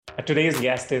Today's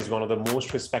guest is one of the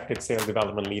most respected sales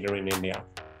development leader in India.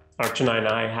 Archana and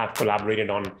I have collaborated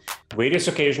on various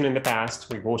occasions in the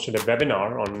past. We've hosted a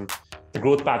webinar on the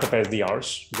growth path of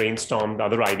SDRs, brainstormed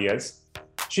other ideas.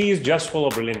 She is just full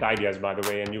of brilliant ideas, by the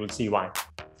way, and you will see why.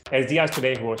 SDRs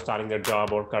today who are starting their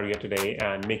job or career today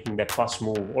and making that first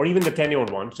move, or even the tenured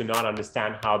ones, do not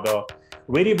understand how the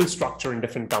variable structure in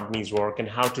different companies work and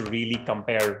how to really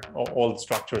compare all the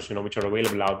structures, which are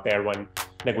available out there when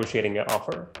negotiating an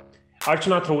offer.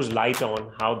 Archana throws light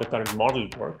on how the current model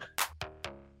work,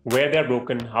 where they're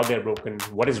broken, how they're broken,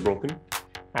 what is broken,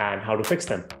 and how to fix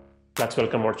them. Let's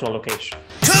welcome Archana Lokesh.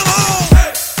 Come on!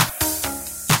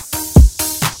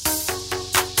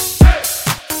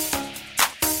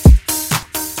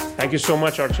 Thank you so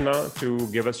much, Archana, to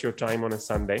give us your time on a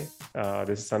Sunday.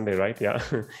 This is Sunday, right? Yeah,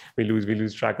 we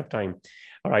lose track of time.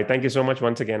 All right, thank you so much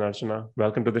once again, Archana.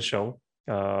 Welcome to the show.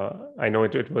 I know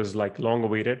it was like long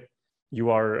awaited. You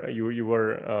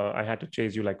were. I had to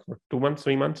chase you like for 2 months,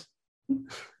 3 months.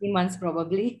 3 months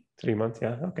probably. 3 months,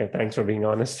 yeah. Okay, thanks for being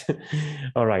honest.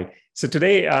 All right. So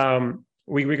today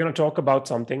we're going to talk about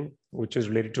something which is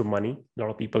related to money. A lot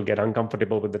of people get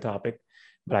uncomfortable with the topic.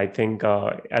 But I think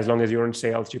as long as you're in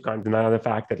sales, you can't deny the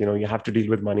fact that, you have to deal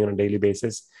with money on a daily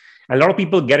basis. And a lot of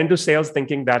people get into sales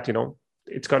thinking that, they're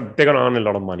going to earn a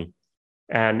lot of money.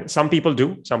 And some people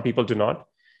do, some people do not.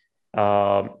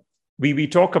 We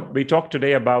talk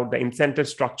today about the incentive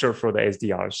structure for the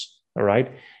SDRs, all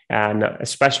right? And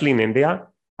especially in India,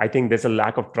 I think there's a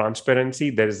lack of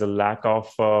transparency. There is a lack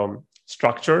of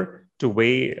structure to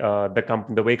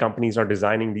the way companies are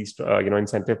designing these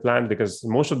incentive plans, because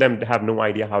most of them have no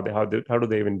idea how do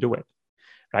they even do it,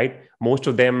 right? Most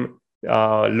of them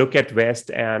look at West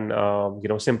and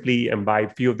simply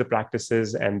imbibe few of the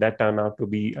practices, and that turn out to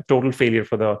be a total failure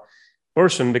for the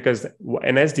person, because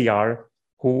an SDR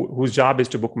whose job is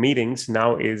to book meetings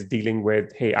now is dealing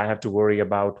with, hey, I have to worry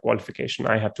about qualification,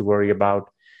 I have to worry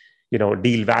about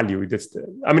deal value.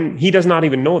 He does not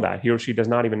even know that. He or she does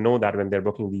not even know that when they're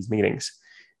booking these meetings.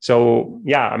 So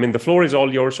yeah, the floor is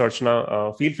all yours,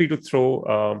 Archana. Feel free to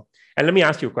throw. And let me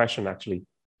ask you a question, actually.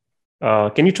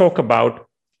 Can you talk about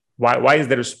why is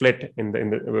there a split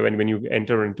when you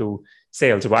enter into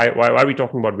sales? Why are we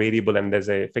talking about variable and there's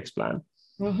a fixed plan?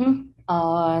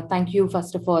 Mm-hmm. Thank you,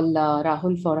 first of all,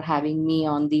 Rahul, for having me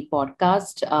on the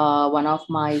podcast. One of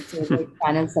my favorite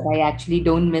channels that I actually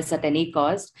don't miss at any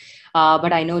cost.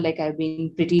 But I know I've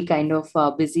been pretty kind of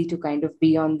busy to kind of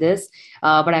be on this.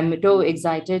 But I'm so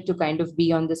excited to kind of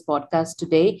be on this podcast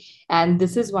today. And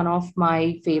this is one of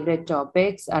my favorite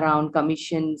topics around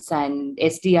commissions and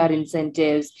SDR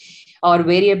incentives or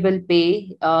variable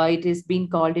pay. It has been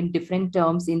called in different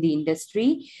terms in the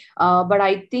industry. But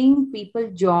I think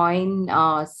people join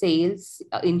sales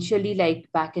initially,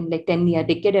 back in 10 years,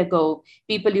 decade ago,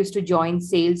 people used to join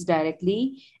sales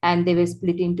directly, and they were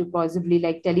split into possibly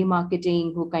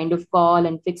telemarketing, who kind of call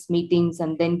and fix meetings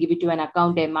and then give it to an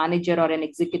account, a manager or an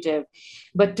executive.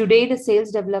 But today the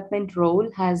sales development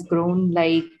role has grown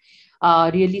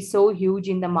really so huge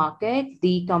in the market.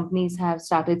 The companies have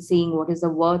started seeing what is the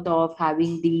worth of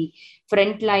having the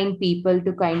frontline people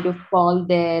to kind of call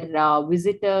their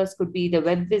visitors, could be the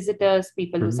web visitors,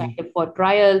 people who signed up for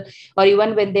trial, or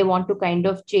even when they want to kind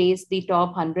of chase the top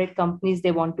 100 companies,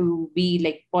 they want to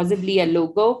be possibly a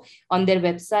logo on their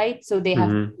website. So they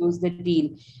have to close the deal.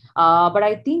 But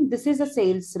I think this is a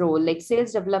sales role.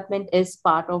 Sales development is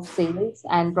part of sales,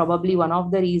 and probably one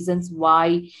of the reasons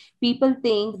why people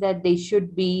think that they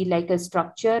should be a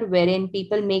structure wherein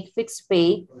people make fixed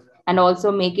pay and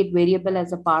also make it variable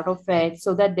as a part of it,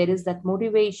 so that there is that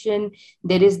motivation,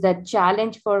 there is that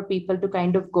challenge for people to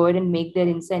kind of go ahead and make their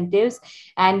incentives.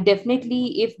 And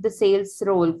definitely, if the sales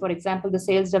role, for example, the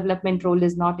sales development role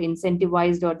is not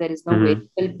incentivized or there is no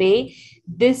variable pay,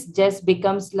 this just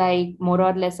becomes more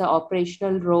or less an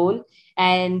operational role,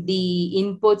 and the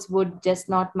inputs would just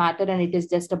not matter, and it is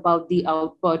just about the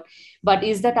output. But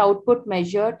is that output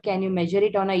measured? Can you measure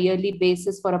it on a yearly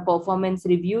basis for a performance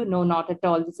review? No, not at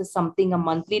all. This is something a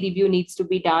monthly review needs to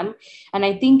be done. And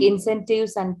I think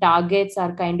incentives and targets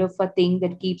are kind of a thing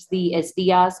that keeps the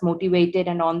SDRs motivated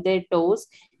and on their toes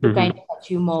to kind of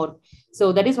achieve more.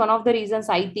 So that is one of the reasons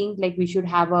I think we should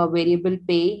have a variable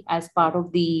pay as part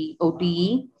of the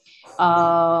OTE.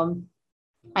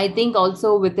 I think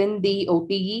also within the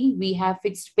OTE, we have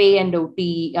fixed pay and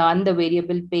OTE and the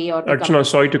variable pay or the Actually, no,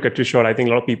 sorry to cut you short. I think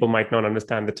a lot of people might not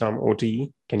understand the term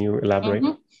OTE. Can you elaborate?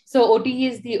 Mhm. So OTE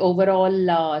is the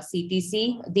overall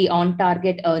CTC, the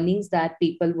on-target earnings that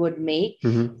people would make.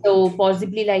 Mm-hmm. So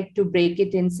possibly like to break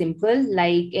it in simple,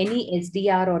 like any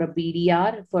SDR or a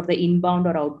BDR for the inbound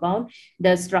or outbound,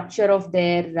 the structure of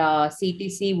their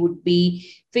CTC would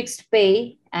be fixed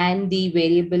pay and the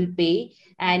variable pay.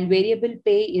 And variable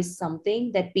pay is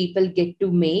something that people get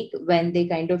to make when they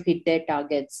kind of hit their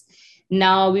targets.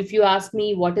 Now, if you ask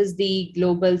me what is the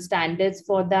global standards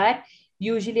for that,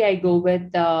 usually I go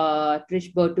with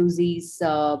Trish Bertuzzi's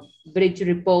bridge Bridge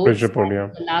reports. report, yeah.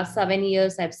 The last 7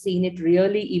 years, I've seen it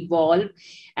really evolve.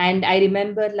 And I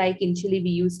remember, like, initially we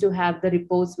used to have the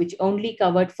reports which only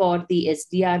covered for the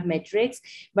SDR metrics.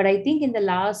 But I think in the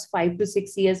last 5 to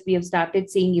 6 years, we have started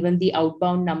seeing even the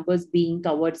outbound numbers being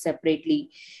covered separately.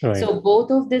 Right. So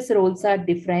both of these roles are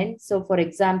different. So, for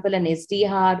example, an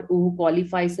SDR who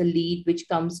qualifies a lead which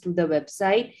comes to the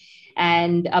website,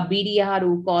 and a BDR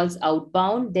who calls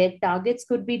outbound, their targets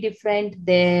could be different,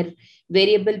 their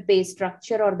variable pay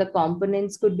structure or the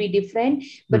components could be different,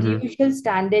 but Mm-hmm. usual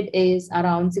standard is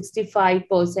around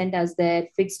 65% as their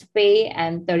fixed pay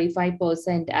and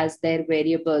 35% as their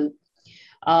variable.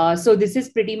 So this is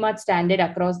pretty much standard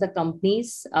across the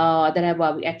companies that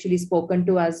I've actually spoken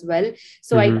to as well.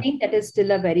 So I Mm-hmm. think that is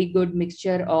still a very good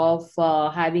mixture of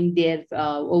having their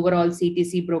overall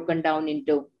CTC broken down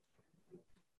into.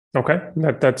 Okay,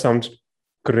 that sounds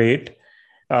great.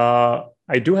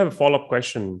 I do have a follow-up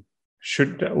question.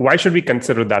 Why should we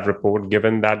consider that report,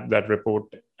 given that that report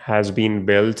has been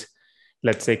built,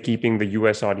 let's say, keeping the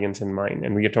US audience in mind?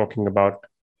 And we are talking about,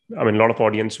 I mean, a lot of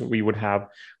audience we would have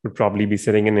would probably be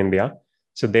sitting in India.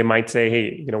 So they might say,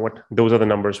 hey, you know what, those are the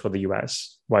numbers for the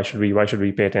US. Why should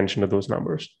we pay attention to those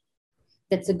numbers?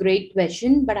 That's a great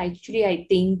question, but actually, I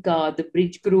think the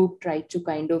Bridge Group tried to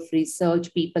kind of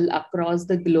research people across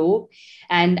the globe,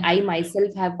 and I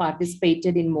myself have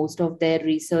participated in most of their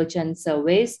research and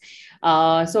surveys.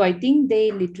 So I think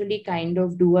they literally kind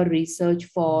of do a research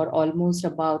for almost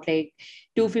about like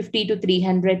 250 to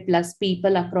 300 plus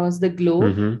people across the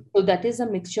globe. Mm-hmm. So that is a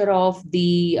mixture of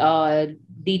the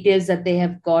details that they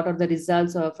have got or the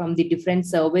results or from the different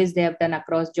surveys they have done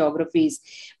across geographies.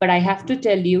 But I have to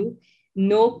tell you,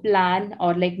 no plan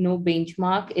or like no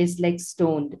benchmark is like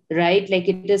stoned, right? Like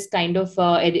it is kind of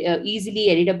easily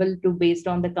editable to based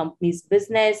on the company's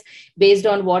business, based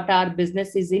on what our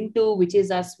business is into, which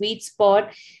is our sweet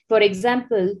spot. For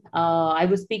example, I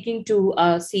was speaking to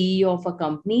a CEO of a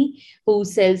company who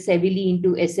sells heavily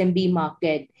into SMB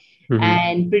market, Mm-hmm.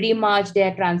 and pretty much they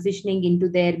are transitioning into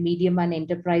their medium and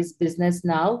enterprise business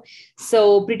now.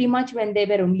 So pretty much when they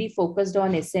were only focused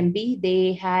on SMB,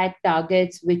 they had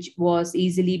targets which was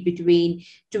easily between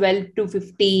 12 to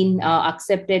 15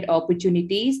 accepted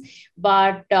opportunities,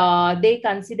 but they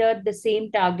considered the same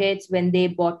targets when they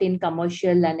bought in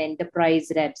commercial and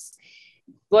enterprise reps.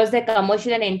 Was the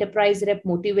commercial and enterprise rep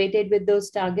motivated with those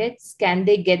targets? Can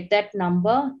they get that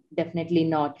number? Definitely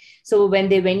not. So when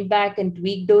they went back and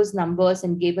tweaked those numbers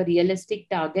and gave a realistic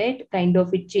target, kind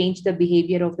of it changed the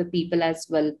behavior of the people as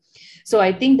well. So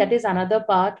I think that is another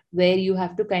part where you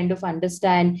have to kind of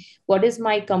understand what is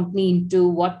my company into,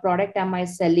 what product am I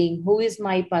selling, who is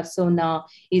my persona,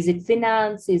 is it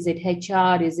finance, is it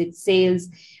HR, is it sales,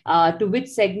 to which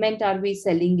segment are we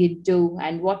selling it to,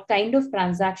 and what kind of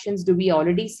transactions do we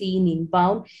already see in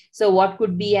inbound. So what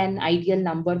could be an ideal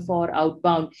number for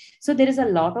outbound? So there is a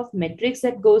lot of metrics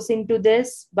that goes into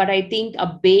this, but I think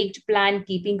a baked plan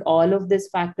keeping all of these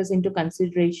factors into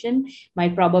consideration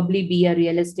might probably be a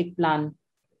realistic plan.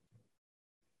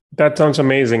 That sounds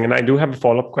amazing. And I do have a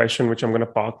follow-up question, which I'm going to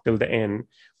park till the end,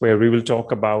 where we will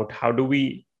talk about how do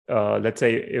we, let's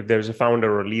say, if there's a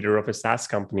founder or leader of a SaaS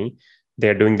company,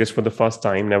 they're doing this for the first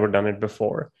time, never done it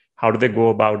before. How do they go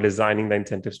about designing the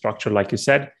incentive structure? Like you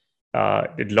said,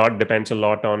 it depends a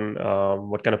lot on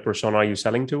what kind of persona are you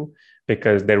selling to,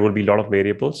 because there will be a lot of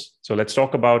variables. So let's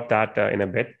talk about that in a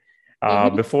bit.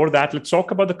 Mhm. Before that, let's talk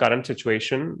about the current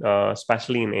situation,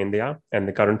 especially in India, and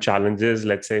the current challenges,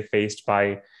 let's say, faced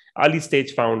by early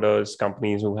stage founders,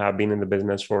 companies who have been in the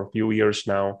business for a few years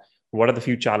now. What are the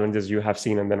few challenges you have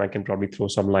seen? And then I can probably throw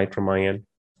some light from my end.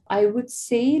 I would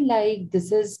say like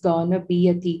this is gonna be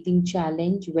a teething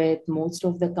challenge with most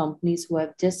of the companies who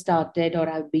have just started or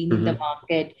have been in the Mm-hmm.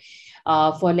 market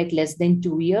for like less than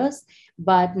 2 years.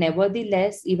 But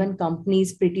nevertheless, even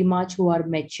companies pretty much who are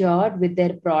matured with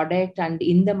their product and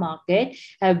in the market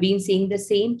have been seeing the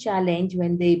same challenge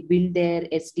when they build their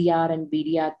SDR and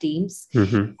BDR teams.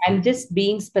 Mm-hmm. I'm just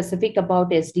being specific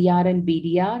about SDR and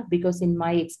BDR because in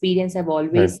my experience, I've Right.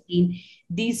 always seen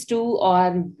these two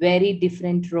are very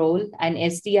different role. An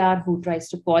SDR who tries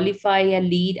to qualify a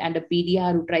lead and a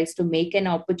BDR who tries to make an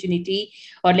opportunity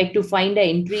or like to find an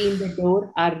entry in the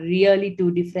door are really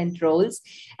two different roles.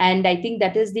 And I think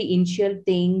that is the initial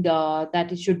thing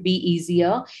that it should be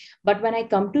easier. But when I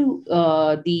come to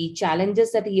the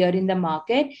challenges that are here in the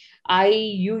market, I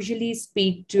usually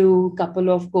speak to a couple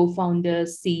of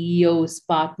co-founders, CEOs,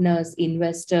 partners,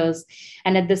 investors,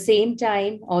 and at the same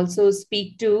time also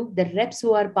speak to the reps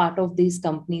who are part of these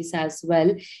companies as well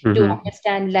to Mm-hmm.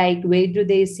 understand like where do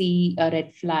they see a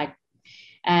red flag.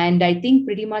 And I think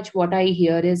pretty much what I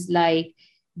hear is like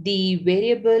the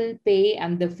variable pay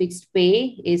and the fixed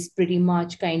pay is pretty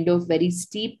much kind of very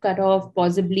steep cutoff,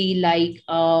 possibly like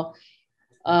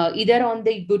either on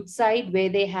the good side where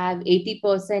they have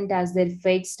 80% as their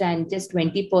fixed and just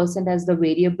 20% as the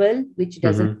variable, which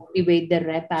doesn't Mm-hmm. motivate the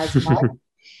rep as much.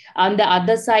 On the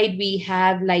other side, we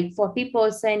have like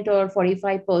 40% or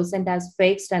 45% as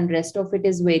fixed and rest of it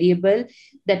is variable.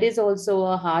 That is also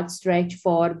a hard stretch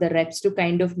for the reps to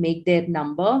kind of make their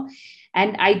number.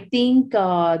 And I think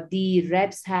the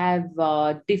reps have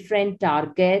different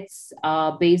targets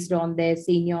based on their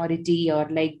seniority or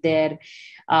like their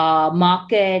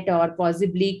market, or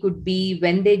possibly could be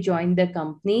when they join the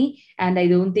company. And I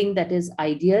don't think that is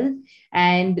ideal.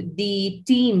 And the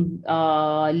team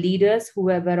leaders,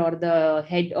 whoever, or the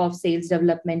head of sales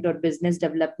development or business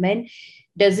development,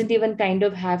 doesn't even kind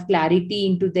of have clarity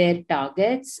into their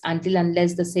targets until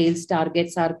unless the sales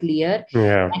targets are clear,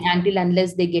 Yeah. and until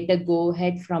unless they get a go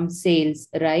ahead from sales,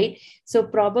 right? So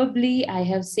probably I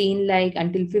have seen like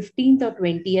until 15th or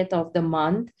 20th of the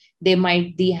month they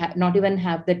might not even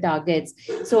have the targets.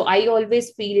 So I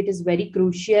always feel it is very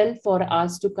crucial for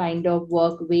us to kind of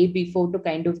work way before to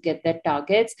kind of get that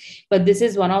targets. But this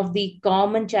is one of the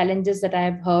common challenges that I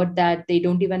have heard, that they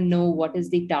don't even know what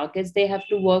is the targets they have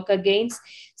to work against.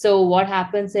 So what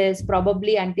happens is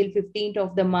probably until 15th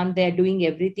of the month they are doing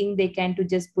everything they can to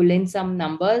just pull in some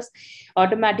numbers.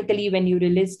 Automatically when you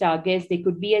release targets, there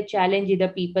could be a challenge, either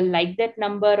people like that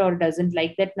number or doesn't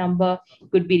like that number,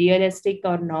 could be realistic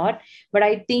or not. But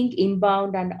I think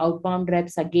inbound and outbound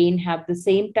reps again have the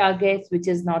same targets, which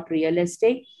is not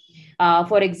realistic.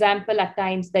 For example, at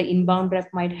times the inbound rep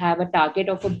might have a target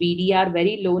of a BDR,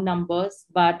 very low numbers,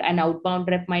 but an outbound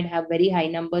rep might have very high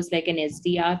numbers like an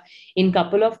SDR in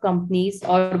couple of companies,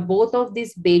 or both of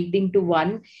these baked into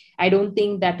one. I don't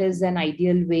think that is an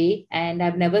ideal way. And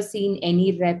I've never seen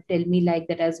any rep tell me like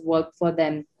that has worked for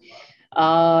them.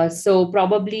 So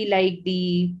probably like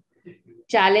the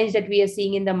challenge that we are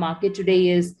seeing in the market today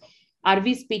is, are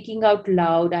we speaking out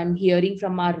loud and hearing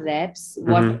from our reps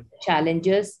what are Mm-hmm. the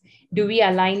challenges? Do we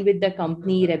align with the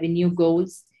company revenue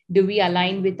goals? Do we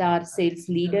align with our sales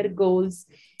leader goals?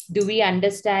 Do we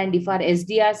understand, if our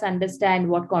SDRs understand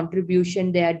what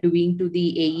contribution they are doing to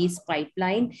the AE's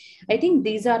pipeline? I think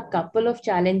these are a couple of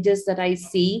challenges that I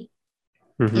see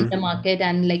in the Mm-hmm. market.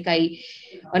 And like I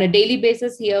on a daily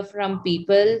basis hear from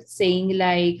people saying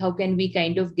like, how can we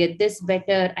kind of get this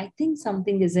better? I think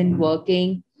something isn't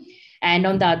working. And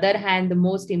on the other hand, the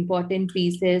most important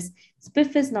piece is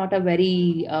spiff is not a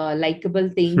very likable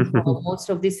thing for most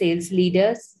of the sales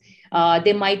leaders.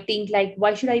 They might think like,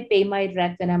 why should I pay my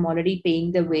rep when I'm already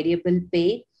paying the variable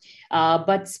pay?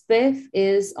 But spiff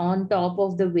is on top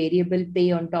of the variable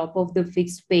pay, on top of the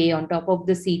fixed pay, on top of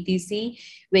the CTC.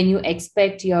 When you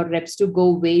expect your reps to go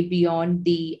way beyond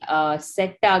the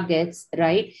set targets,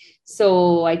 right?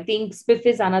 So I think spiff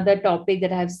is another topic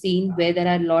that I've seen where there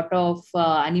are a lot of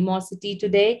animosity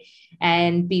today,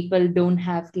 and people don't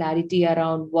have clarity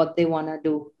around what they want to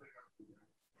do.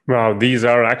 Wow, these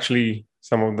are actually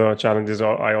some of the challenges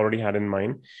I already had in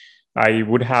mind. I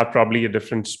would have probably a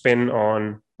different spin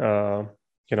on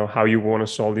how you want to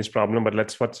solve this problem. But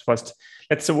let's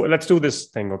do this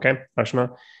thing, okay,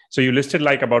 Ashna? So you listed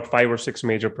like about 5 or 6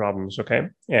 major problems, okay?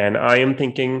 And I am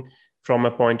thinking from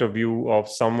a point of view of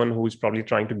someone who's probably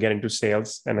trying to get into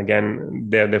sales, and again,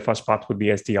 their first path would be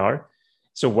SDR.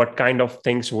 So what kind of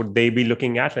things would they be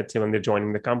looking at? Let's say when they're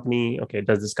joining the company, okay,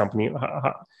 does this company?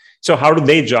 So how do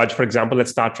they judge? For example, let's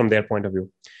start from their point of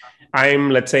view. I'm,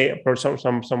 let's say, a person,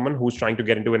 someone who's trying to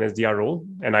get into an SDR role,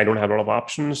 and I don't have a lot of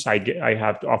options. I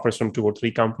have offers from 2 or 3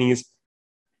 companies.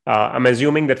 I'm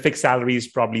assuming that fixed salary is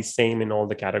probably same in all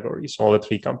the categories, all the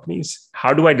 3 companies.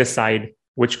 How do I decide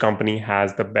which company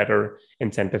has the better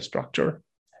incentive structure?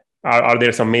 Are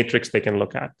there some matrix they can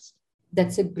look at?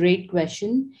 That's a great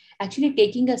question. Actually,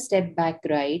 taking a step back,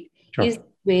 right? Sure. Is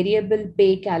variable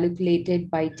pay calculated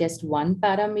by just one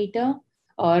parameter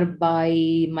or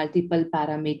by multiple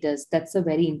parameters? That's a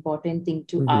very important thing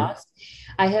to ask.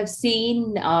 I have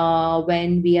seen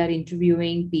when we are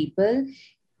interviewing people,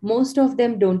 most of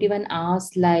them don't even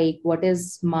ask like what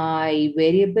is my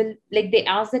variable, like they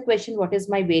ask the question what is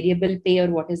my variable pay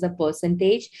or what is the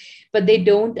percentage, but they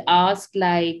don't ask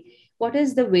like what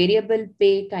is the variable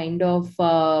pay kind of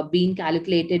being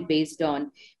calculated based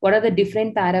on, what are the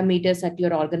different parameters at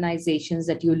your organizations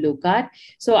that you look at.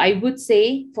 So I would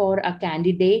say for a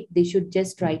candidate they should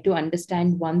just try to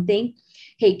understand one thing.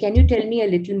 Hey, can you tell me a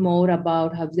little more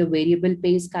about how the variable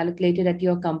pay is calculated at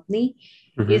your company?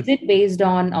 Is it based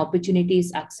on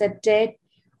opportunities accepted,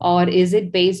 or is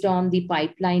it based on the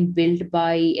pipeline built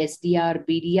by SDR,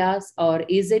 BDRs, or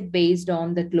is it based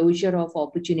on the closure of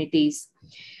opportunities?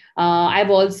 I've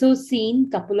also seen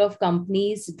a couple of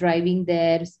companies driving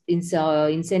their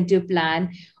incentive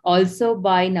plan also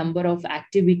by number of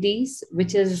activities,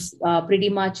 which is pretty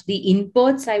much the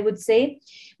inputs, I would say.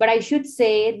 But I should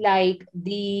say like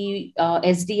the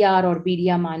SDR or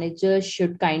BDR managers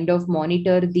should kind of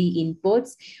monitor the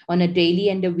inputs on a daily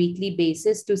and a weekly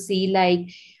basis to see like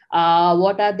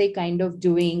what are they kind of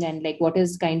doing and like what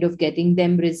is kind of getting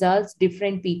them results.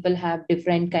 Different people have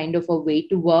different kind of a way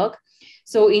to work.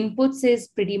 So inputs is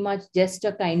pretty much just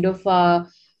a kind of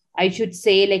I should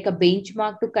say like a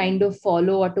benchmark to kind of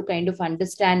follow or to kind of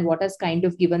understand what has kind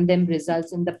of given them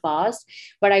results in the past.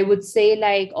 But I would say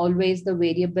like always the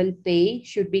variable pay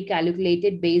should be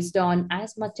calculated based on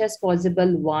as much as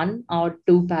possible one or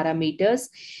two parameters,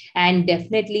 and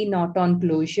definitely not on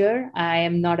closure. I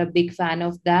am not a big fan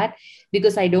of that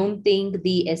because I don't think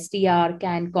the STR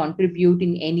can contribute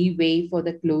in any way for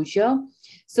the closure.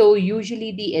 So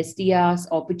usually the SDR's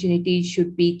opportunities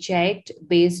should be checked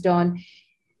based on,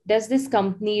 does this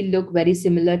company look very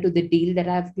similar to the deal that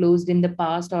I've closed in the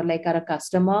past or like are a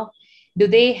customer? Do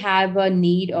they have a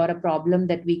need or a problem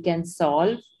that we can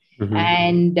solve?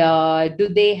 And do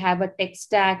they have a tech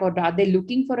stack or are they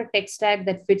looking for a tech stack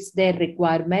that fits their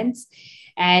requirements?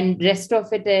 And rest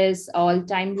of it is all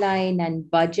timeline and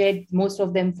budget. Most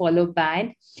of them follow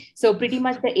band. So pretty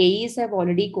much the AEs have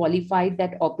already qualified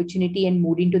that opportunity and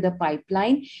moved into the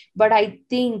pipeline. But I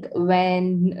think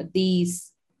when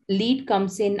these lead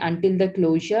comes in until the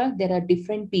closure, there are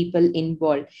different people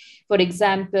involved. For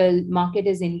example, market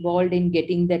is involved in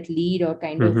getting that lead or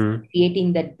kind of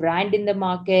creating that brand in the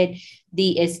market.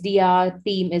 The SDR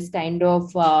team is kind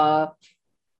of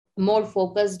more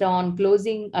focused on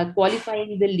closing,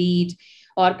 qualifying the lead,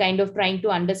 or kind of trying to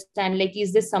understand like,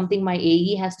 is this something my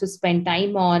AE has to spend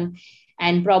time on?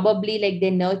 And probably like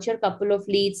they nurture a couple of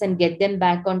leads and get them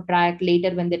back on track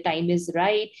later when the time is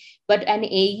right. But an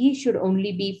AE should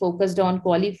only be focused on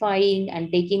qualifying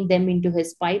and taking them into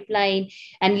his pipeline.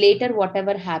 And later,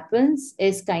 whatever happens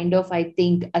is kind of, I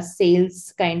think, a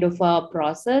sales kind of a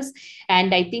process.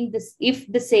 And I think this,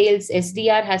 if the sales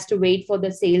SDR has to wait for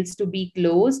the sales to be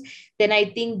closed, then I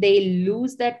think they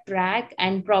lose that track.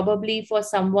 And probably for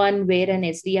someone where an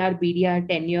SDR BDR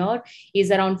tenure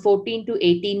is around 14 to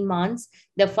 18 months,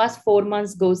 the first 4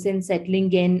 months goes in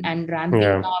settling in and ramping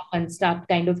up and start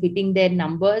kind of hitting their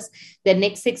numbers. The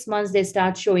next 6 months, they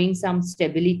start showing some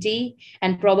stability.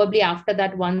 And probably after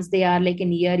that, once they are like a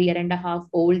year and a half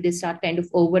old, they start kind of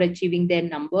overachieving their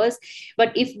numbers.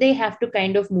 But if they have to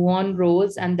kind of move on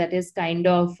roles, and that is kind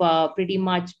of pretty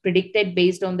much predicted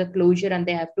based on the closure, and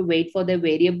they have to wait for the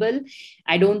variable,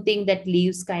 I don't think that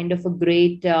leaves kind of a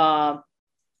great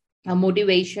a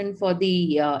motivation for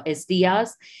the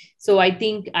SDRs. So I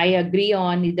think I agree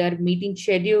on either meeting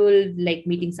schedule, like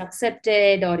meetings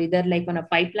accepted, or either like on a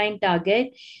pipeline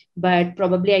target. But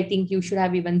probably I think you should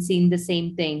have even seen the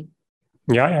same thing.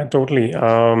 Yeah, totally.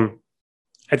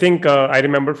 I think I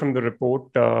remember from the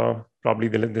report, probably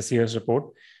this year's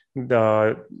report,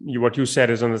 what you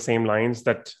said is on the same lines,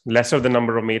 that lesser the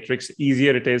number of matrix,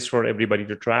 easier it is for everybody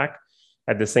to track.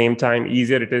 At the same time,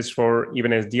 easier it is for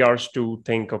even SDRs to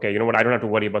think, okay, you know what, I don't have to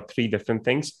worry about 3 different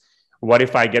things. What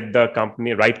if I get the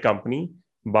right company,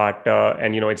 but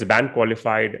and it's band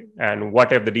qualified, and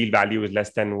what if the deal value is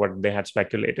less than what they had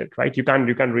speculated, right? You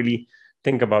can't really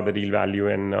think about the deal value,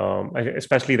 and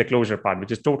especially the closure part,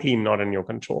 which is totally not in your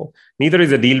control. Neither is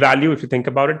the deal value if you think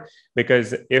about it,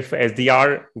 because if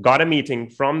SDR got a meeting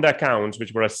from the accounts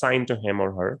which were assigned to him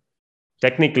or her,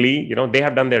 technically, they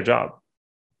have done their job.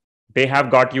 They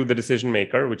have got you the decision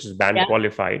maker, which is band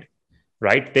qualified,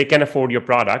 right? They can afford your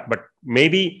product, but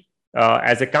maybe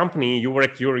as a company,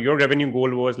 your revenue goal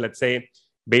was, let's say,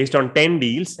 based on 10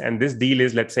 deals, and this deal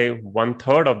is, let's say,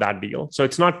 1/3 of that deal. So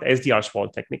it's not SDR's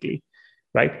fault technically.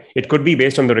 right? It could be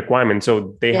based on the requirement.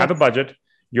 So they have a Yes. budget,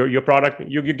 your product,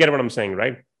 you get what I'm saying,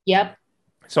 right? Yep.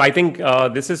 So I think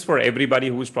this is for everybody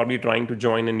who's probably trying to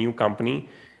join a new company.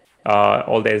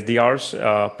 All the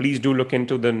SDRs, please do look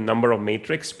into the number of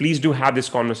matrix. Please do have this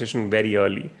conversation very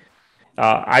early.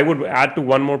 I would add to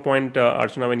one more point,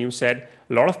 Archana, when you said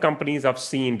a lot of companies I've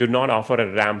seen do not offer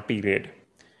a ramp period.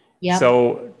 Yep.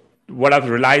 So what I've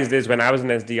realized is when I was an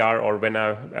SDR or when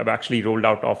I've actually rolled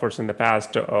out offers in the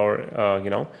past, or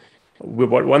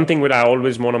one thing that I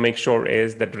always want to make sure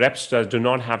is that reps do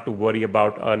not have to worry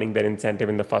about earning their incentive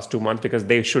in the first 2 months, because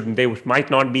they might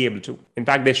not be able to. In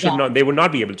fact, Yeah. they would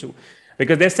not be able to,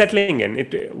 because they're settling in.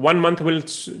 1 month will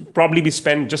probably be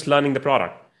spent just learning the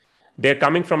product. They're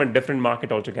coming from a different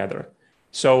market altogether.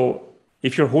 So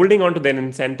if you're holding on to their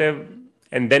incentive,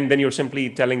 and then you're simply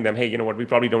telling them, hey, you know what, we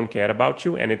probably don't care about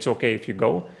you, and it's okay if you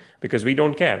go, because we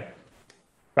don't care,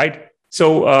 right?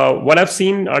 So what I've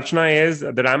seen, Archana, is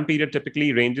the ramp period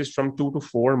typically ranges from 2 to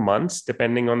 4 months,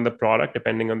 depending on the product,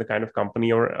 depending on the kind of company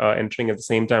you're entering at the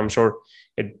same time. I'm sure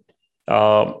it.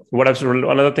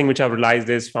 Another thing which I've realized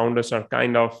is founders are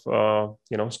kind of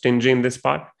stingy in this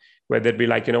part, where they'd be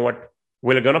like, you know what,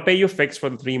 we're going to pay you fixed for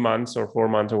the 3 months or 4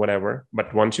 months or whatever.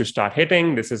 But once you start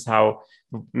hitting, this is how,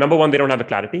 number one, they don't have the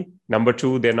clarity. Number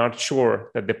two, they're not sure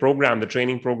that the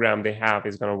training program they have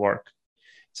is going to work.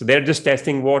 So they're just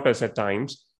testing waters at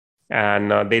times,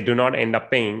 and they do not end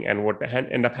up paying. And what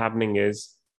end up happening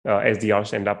is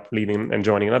SDRs end up leaving and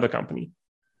joining another company.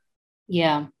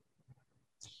 Yeah.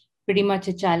 Pretty much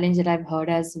a challenge that I've heard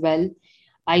as well.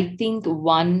 I think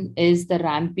one is the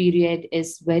ramp period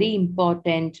is very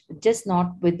important, just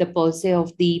not with the per se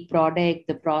of the product,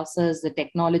 the process, the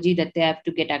technology that they have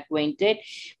to get acquainted.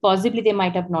 Possibly they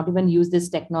might have not even used this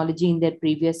technology in their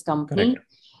previous company.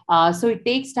 So it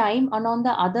takes time. And on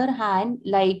the other hand,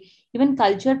 like even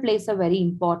culture plays a very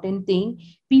important thing.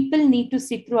 People need to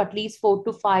sit through at least 4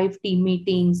 to 5 team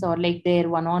meetings or like their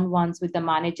one-on-ones with the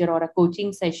manager or a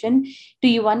coaching session to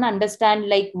even understand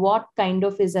like what kind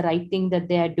of is the right thing that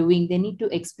they are doing. They need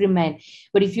to experiment.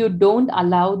 But if you don't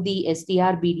allow the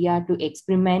SDR, BDR to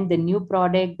experiment the new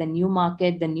product, the new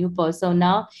market, the new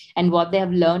persona, and what they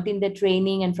have learned in the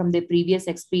training and from their previous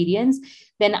experience,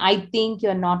 then I think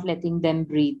you're not letting them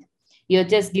breathe. You're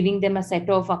just giving them a set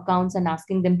of accounts and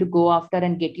asking them to go after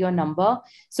and get your number.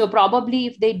 So probably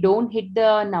if they don't hit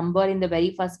the number in the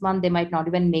very first month, they might not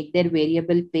even make their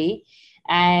variable pay.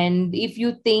 And if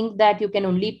you think that you can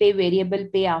only pay variable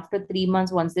pay after 3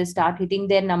 months, once they start hitting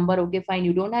their number, okay, fine,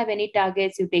 you don't have any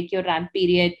targets, you take your ramp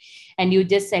period and you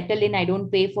just settle in, I don't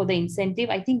pay for the incentive.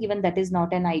 I think even that is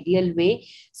not an ideal way.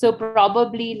 So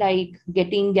probably like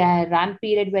getting a ramp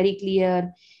period very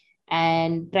clear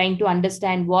and trying to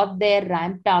understand what their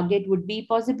ramp target would be,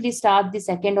 possibly start the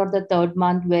second or the third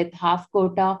month with half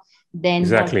quota, then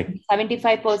Exactly.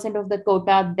 75% of the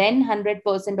quota, then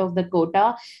 100% of the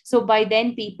quota. So by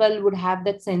then people would have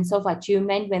that sense of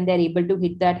achievement when they're able to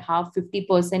hit that half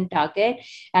 50% target,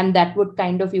 and that would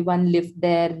kind of even lift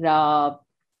their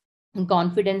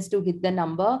confidence to hit the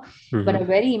number. But a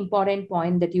very important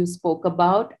point that you spoke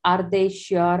about, are they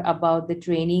sure about the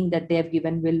training that they have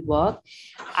given will work?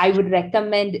 I would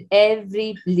recommend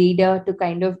every leader to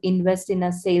kind of invest in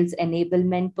a sales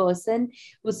enablement person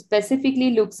who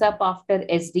specifically looks up after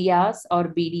SDRs or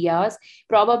BDRs,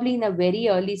 probably in a very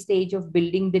early stage of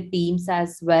building the teams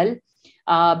as well.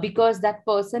 Because that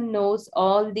person knows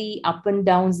all the up and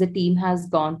downs the team has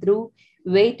gone through,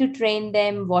 way to train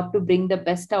them, what to bring the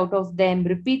best out of them,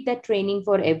 repeat that training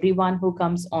for everyone who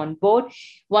comes on board.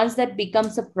 Once that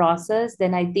becomes a process,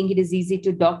 then I think it is easy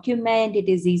to document, it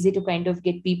is easy to kind of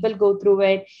get people go through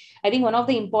it. I think one of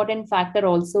the important factor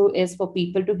also is for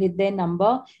people to hit their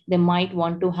number, they might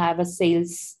want to have a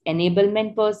sales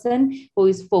enablement person who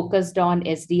is focused on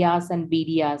SDRs and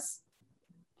BDRs.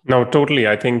 No, totally.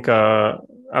 I think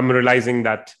I'm realizing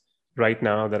that right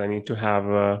now that I need to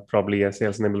have probably a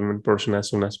sales enablement person as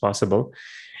soon as possible.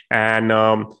 And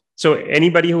so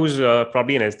anybody who's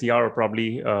probably an SDR or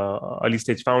probably early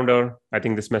stage founder, I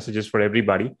think this message is for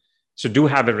everybody. So do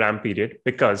have a ramp period,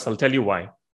 because I'll tell you why.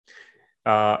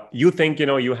 You think,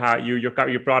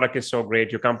 your product is so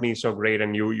great, your company is so great,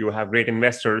 and you have great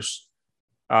investors.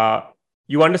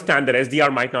 You understand that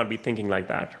SDR might not be thinking like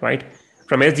that, right?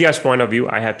 From SDR's point of view,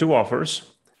 I had 2 offers.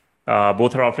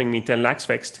 Both are offering me 10 lakhs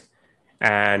fixed,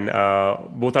 and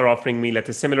both are offering me, let's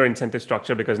say, similar incentive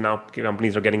structure, because now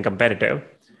companies are getting competitive.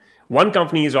 One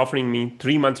company is offering me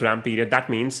 3 months ramp period. That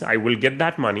means I will get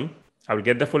that money. I will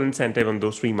get the full incentive on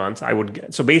those 3 months.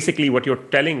 So basically what you're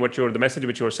telling, the message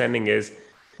which you're sending is,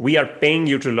 we are paying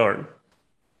you to learn.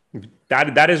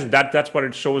 That's what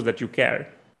it shows, that you care.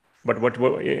 But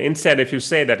instead, if you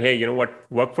say that, hey, you know what,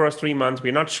 work for us 3 months,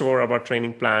 we're not sure about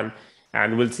training plan,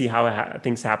 and we'll see how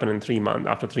things happen in 3 months,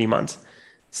 after 3 months.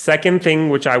 Second thing,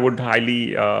 which I would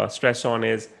highly stress on,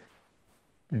 is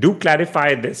do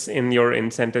clarify this in your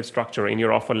incentive structure, in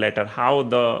your offer letter. How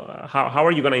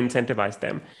are you going to incentivize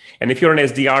them? And if you're an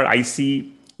SDR, I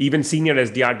see even senior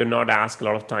SDR do not ask a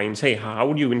lot of times, hey, how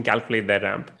would you even calculate that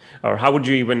ramp? Or how would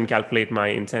you even calculate my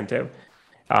incentive?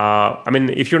 I mean,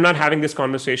 if you're not having this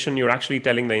conversation, you're actually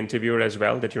telling the interviewer as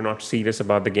well that you're not serious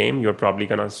about the game. You're probably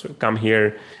going to come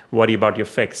here, worry about your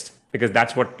fixed, because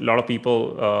that's what a lot of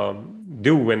people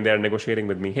do when they're negotiating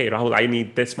with me. Hey, Rahul, I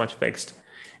need this much fixed.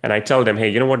 And I tell them, hey,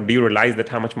 you know what, do you realize that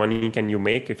how much money can you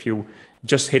make if you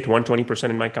just hit 120%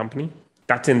 in my company?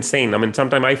 That's insane. I mean,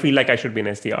 sometimes I feel like I should be an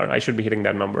SDR. I should be hitting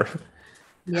that number.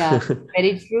 Yeah,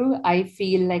 very true. I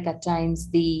feel like at times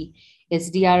the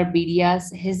SDR,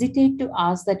 BDRs hesitate to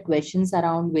ask that questions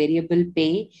around variable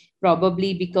pay,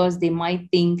 probably because they might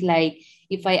think like,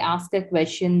 if I ask a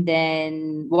question,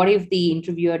 then what if the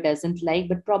interviewer doesn't like?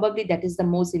 But probably that is the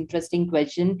most interesting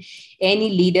question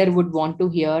any leader would want to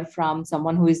hear from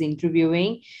someone who is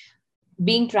interviewing.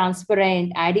 Being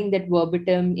transparent, adding that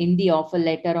verbatim in the offer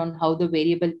letter on how the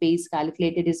variable pay is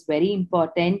calculated is very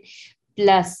important.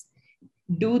 Plus,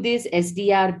 do this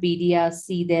SDR, BDR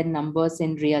see their numbers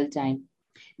in real time?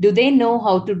 Do they know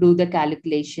how to do the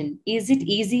calculation? Is it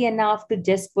easy enough to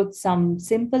just put some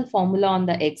simple formula on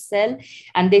the Excel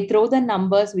and they throw the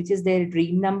numbers, which is their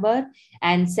dream number,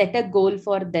 and set a goal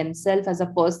for themselves as a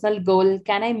personal goal?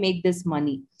 Can I make this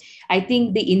money? I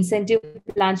think the incentive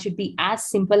plan should be as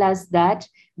simple as that,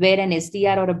 where an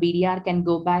SDR or a BDR can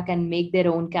go back and make their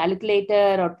own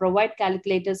calculator or provide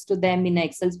calculators to them in an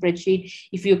Excel spreadsheet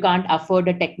if you can't afford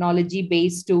a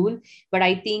technology-based tool. But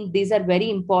I think these are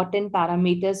very important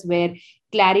parameters where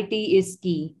clarity is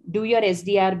key. Do your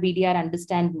SDR, BDR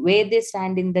understand where they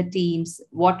stand in the teams?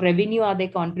 What revenue are they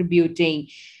contributing?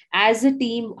 As a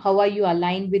team, how are you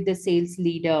aligned with the sales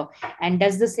leader? And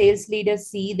does the sales leader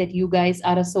see that you guys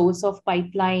are a source of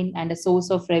pipeline and a source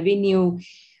of revenue?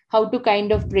 How to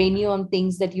kind of train you on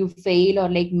things that you fail or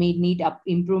like may need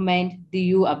improvement? Do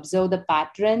you observe the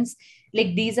patterns?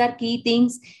 Like these are key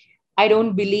things. I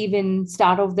don't believe in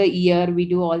start of the year we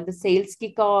do all the sales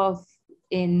kickoff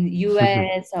in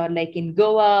US or like in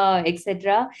Goa,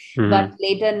 etc. But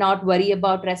later not worry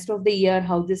about rest of the year,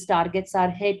 how these targets are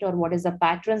hit or what is the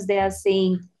patterns they are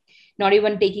seeing. Not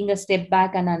even taking a step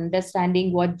back and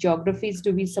understanding what geographies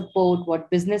do we support,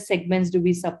 what business segments do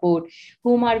we support,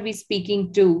 whom are we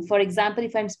speaking to. For example,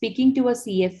 if I'm speaking to a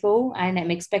CFO and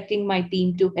I'm expecting my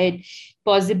team to hit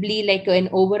possibly like an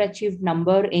overachieved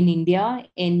number in India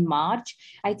in March,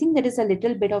 I think there is a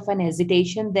little bit of an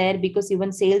hesitation there, because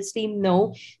even sales team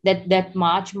know that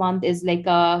March month is like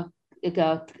a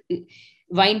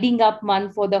winding up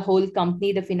month for the whole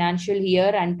company, the financial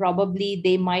year, and probably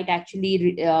they might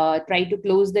actually try to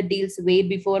close the deals way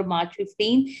before March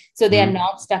 15th, so they are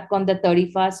not stuck on the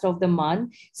 31st of the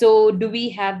month. So do we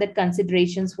have that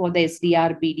considerations for the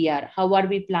SDR, BDR? How are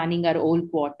we planning our whole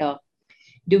quarter?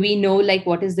 Do we know like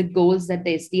what is the goals that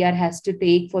the SDR has to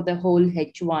take for the whole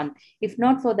H1? If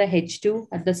not for the H2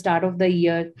 at the start of the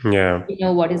year, Yeah. you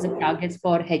know, what is the targets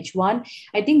for H1?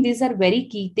 I think these are very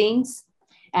key things.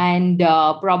 And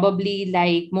probably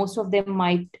like most of them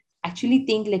might actually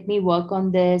think, let me work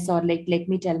on this, or like let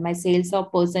me tell my sales or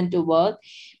person to work,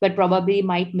 but probably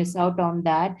might miss out on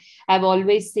that. I've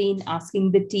always seen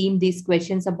asking the team these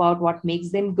questions about what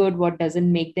makes them good, what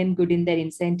doesn't make them good in their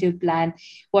incentive plan,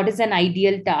 what is an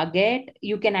ideal target.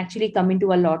 You can actually come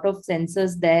into a lot of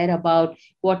sensors there about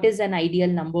what is an ideal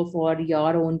number for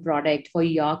your own product, for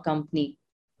your company.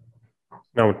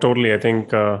 No, totally. I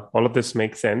think all of this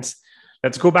makes sense.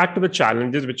 Let's go back to the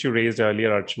challenges which you raised earlier,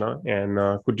 Archana,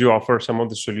 and could you offer some of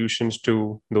the solutions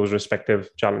to those respective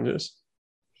challenges?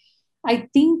 I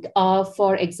think,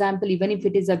 for example, even if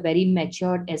it is a very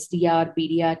matured SDR,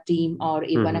 BDR team, or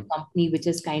even a company which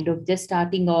is kind of just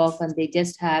starting off and they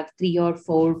just have 3 or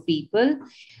 4 people.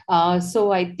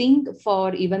 So I think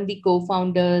for even the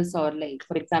co-founders or like,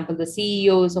 for example, the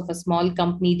CEOs of a small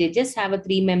company, they just have a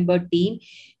 3-member team.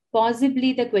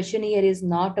 Possibly the question here is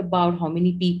not about how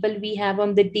many people we have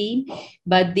on the team,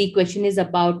 but the question is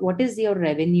about what is your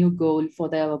revenue goal for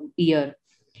the year,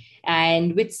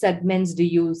 and which segments do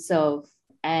you serve,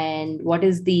 and what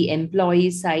is the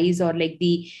employee size, or like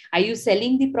are you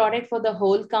selling the product for the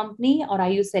whole company, or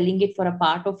are you selling it for a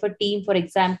part of a team? For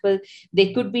example,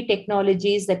 there could be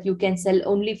technologies that you can sell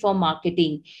only for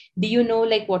marketing. Do you know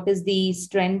like what is the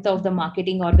strength of the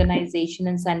marketing organization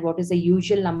and what is the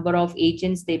usual number of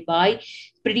agents they buy?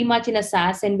 pretty much in a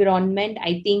SaaS environment,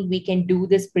 I think we can do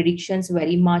this predictions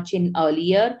very much in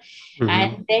earlier,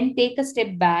 and then take a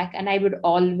step back. And I would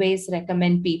always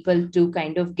recommend people to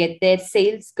kind of get their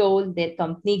sales goal, their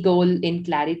company goal in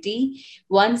clarity.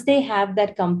 Once they have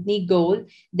that company goal,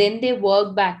 then they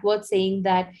work backwards, saying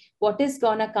that what is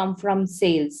gonna come from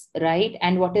sales, right?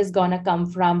 And what is gonna come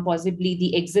from possibly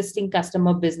the existing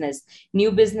customer business,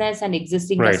 new business and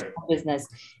existing Right. customer business.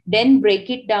 Then break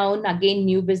it down again,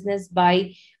 new business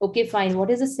by, okay, fine, what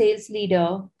is a sales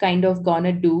leader kind of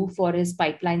gonna do for his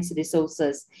pipelines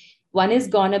resources? One is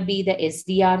gonna be the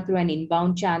SDR through an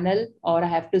inbound channel, or I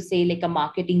have to say like a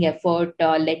marketing effort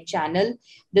led channel.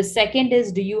 The second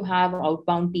is, do you have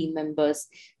outbound team members?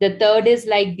 The third is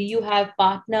like, do you have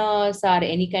partners or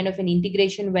any kind of an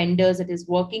integration vendors that is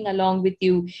working along with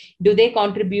you? Do they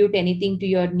contribute anything to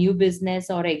your new business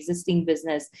or existing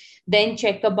business? Then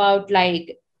check about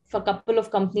like, for a couple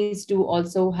of companies to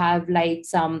also have like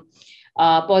some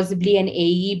possibly an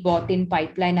AE bought in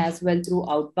pipeline as well through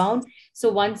outbound. So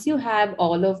once you have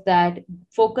all of that,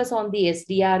 focus on the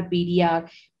SDR, BDR.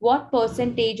 What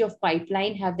percentage of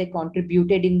pipeline have they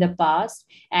contributed in the past?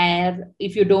 And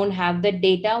if you don't have the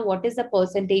data, what is the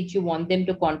percentage you want them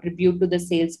to contribute to the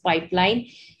sales pipeline?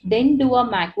 Then do a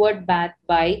backward back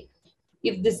by,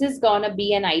 if this is going to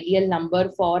be an ideal number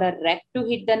for a rep to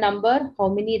hit the number, how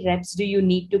many reps do you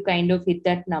need to kind of hit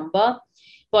that number?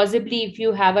 Possibly if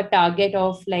you have a target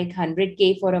of like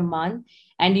 100K for a month,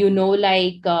 and you know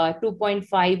like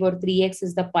 2.5 or 3x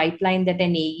is the pipeline that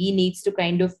an AE needs to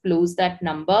kind of close that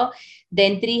number,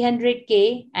 then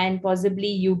 300K, and possibly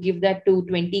you give that to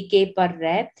 20K per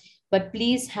rep. But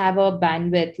please have a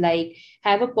bandwidth, like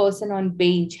have a person on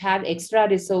bench, have extra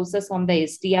resources on the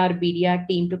SDR, BDR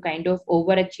team to kind of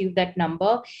overachieve that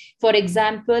number. For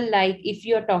example, like if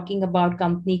you're talking about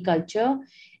company culture,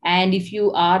 and if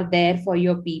you are there for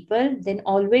your people, then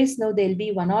always know there'll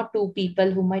be one or two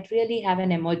people who might really have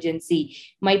an emergency,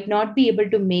 might not be able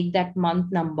to make that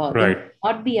month number. They Right.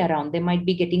 might not be around. They might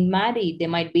be getting married. They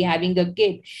might be having a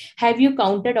kid. Have you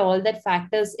counted all that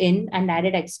factors in and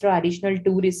added extra additional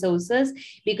two resources?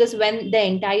 Because when the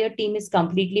entire team is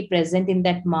completely present in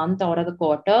that month or the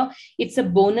quarter, it's a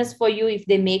bonus for you if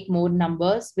they make more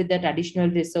numbers with that additional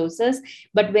resources.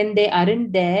 But when they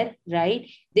aren't there, right,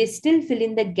 they still fill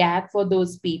in the gap for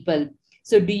those people.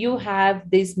 So do you have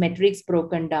these metrics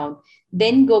broken down?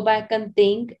 Then go back and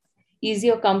think, is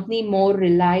your company more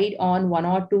relied on one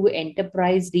or two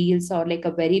enterprise deals or like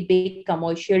a very big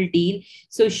commercial deal?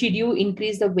 So should you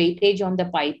increase the weightage on the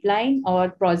pipeline, or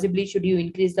possibly should you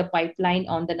increase the pipeline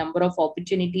on the number of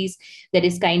opportunities that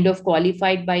is kind of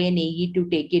qualified by an AE to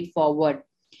take it forward?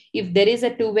 If there is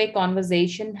a two-way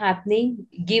conversation happening,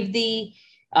 give the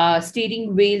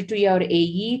steering wheel to your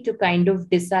AE to kind of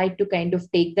decide to kind of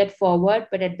take that forward.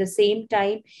 But at the same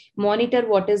time, monitor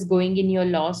what is going in your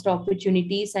lost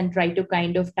opportunities and try to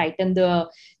kind of tighten the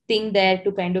thing there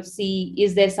to kind of see,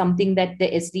 is there something that the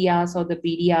SDRs or the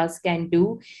BDRs can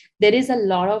do? There is a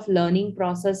lot of learning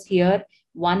process here.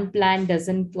 One plan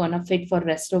doesn't gonna fit for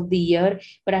rest of the year,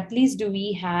 but at least do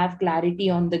we have clarity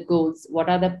on the goals? What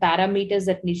are the parameters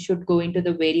that should go into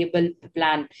the variable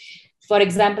plan? For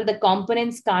example, the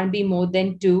components can't be more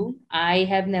than two. I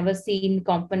have never seen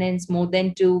components more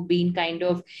than two being kind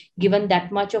of given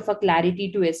that much of a clarity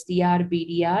to SDR,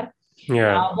 BDR.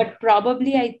 Yeah. But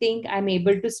probably I think I'm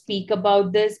able to speak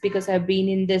about this because I've been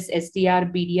in this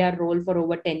SDR, BDR role for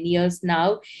over 10 years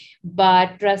now.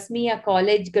 But trust me, a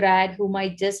college grad whom I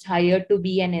just hired to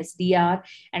be an SDR,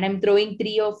 and I'm throwing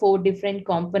 3 or 4 different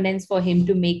components for him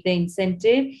to make the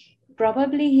incentive,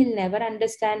 probably he'll never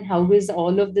understand how is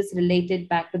all of this related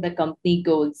back to the company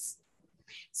goals.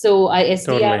 So a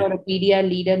SDR Totally. or a PDR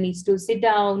leader needs to sit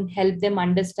down, help them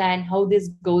understand how these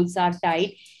goals are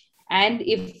tied. And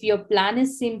if your plan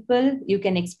is simple, you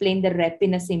can explain the rep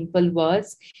in a simple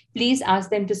words. Please ask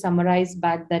them to summarize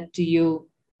back that to you.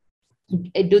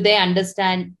 Do they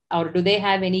understand, or do they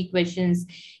have any questions?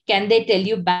 Can they tell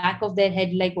you back of their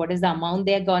head like what is the amount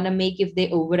they're gonna make if they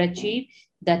overachieve?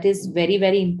 That is very,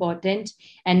 very important.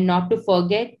 And not to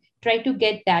forget, try to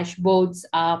get dashboards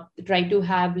up, try to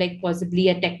have like possibly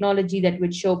a technology that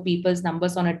would show people's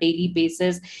numbers on a daily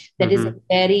basis. That is a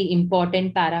very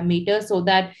important parameter, so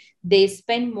that they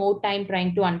spend more time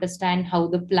trying to understand how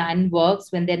the plan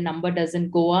works when their number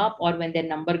doesn't go up or when their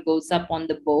number goes up on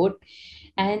the board.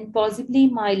 And possibly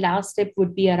my last step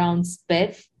would be around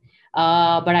spiff.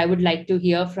 But I would like to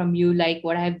hear from you, like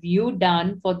what have you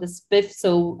done for the spiff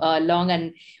so long,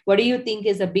 and what do you think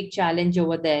is a big challenge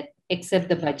over there, except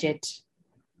the budget?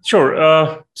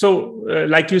 Sure.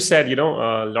 Like you said,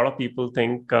 a lot of people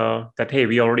think that, hey,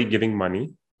 we're already giving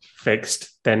money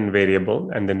fixed. then variable,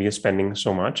 and then you're spending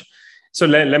so much. So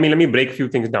let me break a few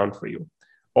things down for you.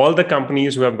 All the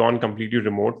companies who have gone completely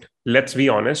remote, let's be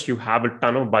honest, you have a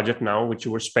ton of budget now, which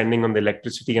you were spending on the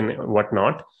electricity and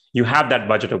whatnot. You have that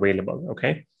budget available,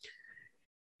 okay?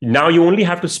 Now you only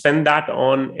have to spend that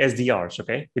on SDRs,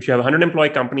 okay? If you have a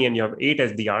 100-employee company and you have 8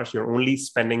 SDRs, you're only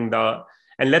spending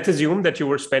and let's assume that you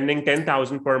were spending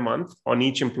 10,000 per month on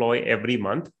each employee every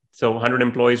month. So 100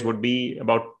 employees would be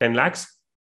about 10 lakhs,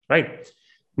 right?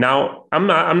 Now, I'm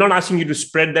not asking you to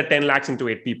spread that 10 lakhs into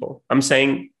 8 people. I'm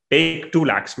saying take 2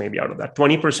 lakhs maybe out of that,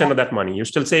 20% of that money. You're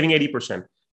still saving 80%.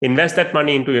 Invest that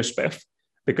money into your spiff,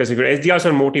 because if your SDRs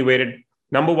are motivated,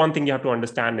 number one thing you have to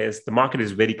understand is the market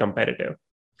is very competitive.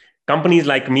 Companies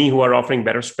like me who are offering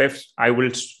better spiffs, I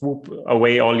will swoop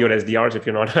away all your SDRs if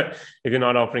you're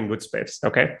not offering good spiffs.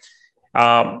 Okay.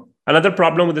 Another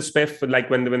problem with the spiff, like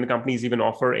when the companies even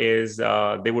offer, is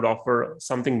they would offer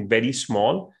something very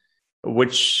small,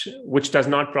 which does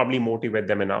not probably motivate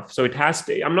them enough. So it has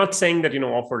to. I'm not saying that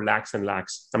offer lakhs and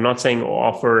lakhs. I'm not saying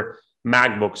offer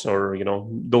MacBooks or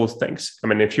those things. I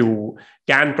mean, if you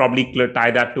can probably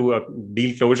tie that to a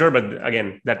deal closure, but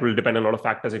again, that will depend on a lot of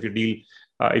factors.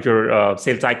 If your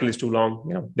sales cycle is too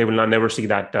long, they will never see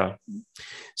that.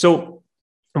 So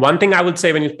one thing I would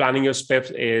say when you're planning your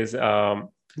spiffs is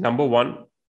number one,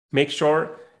 make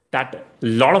sure that a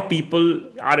lot of people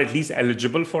are at least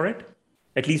eligible for it.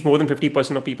 At least more than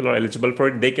 50% of people are eligible for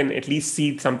it. They can at least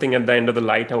see something at the end of the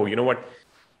light. Oh, you know what?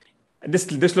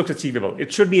 This looks achievable.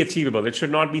 It should be achievable. It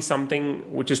should not be something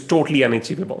which is totally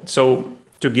unachievable. So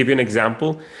to give you an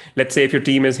example, let's say if your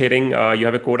team is hitting, you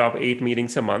have a quota of 8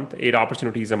 meetings a month, 8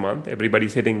 opportunities a month.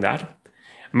 Everybody's hitting that.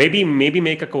 Maybe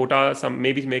make a quota.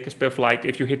 Maybe make a spiff like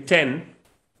if you hit 10,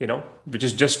 which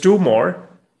is just 2 more,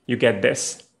 you get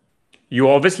this. You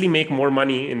obviously make more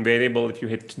money in variable if you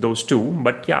hit those 2.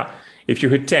 But yeah, if you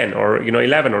hit 10 or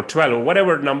 11 or 12 or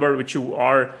whatever number which you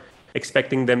are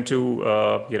expecting them to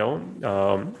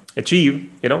achieve,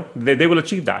 they will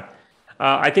achieve that.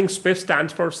 I think SPIF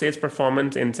stands for Sales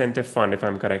Performance Incentive Fund, if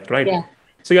I'm correct, right? Yeah.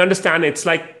 So you understand, it's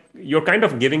like you're kind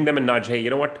of giving them a nudge. Hey, you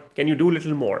know what? Can you do a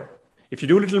little more? If you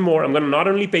do a little more, I'm going to not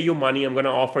only pay you money, I'm going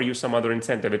to offer you some other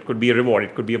incentive. It could be a reward.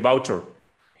 It could be a voucher.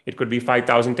 It could be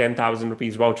 5,000, 10,000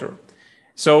 rupees voucher.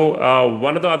 So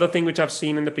one of the other thing which I've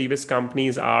seen in the previous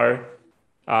companies are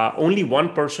only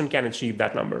one person can achieve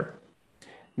that number.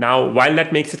 Now, while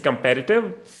that makes it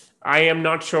competitive, I am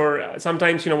not sure.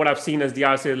 Sometimes, what I've seen as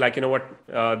SDRs is like,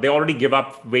 they already give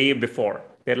up way before.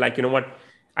 They're like,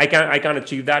 I can't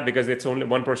achieve that because it's only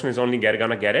one person is only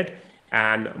gonna get it.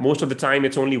 And most of the time,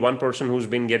 it's only one person who's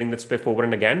been getting the spiff over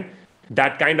and again.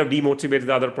 That kind of demotivates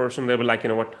the other person. They were like,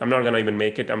 I'm not gonna even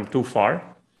make it. I'm too far.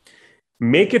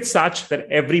 Make it such that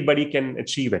everybody can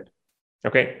achieve it.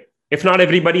 Okay. If not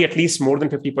everybody, at least more than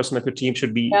 50% of your team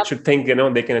should think,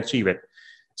 they can achieve it.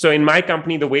 So in my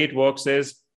company, the way it works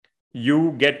is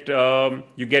you finish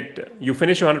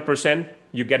 100%,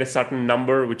 you get a certain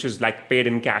number, which is like paid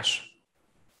in cash.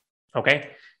 Okay.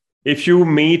 If you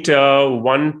meet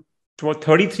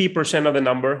 33% of the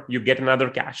number, you get another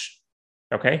cash.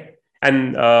 Okay.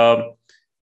 And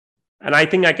I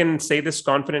think I can say this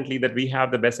confidently that we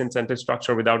have the best incentive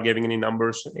structure without giving any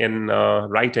numbers in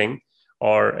writing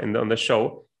or on the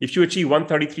show. If you achieve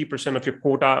 133% of your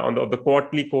quota on the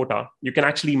quarterly quota, you can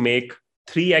actually make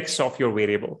 3x of your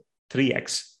variable,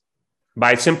 3x.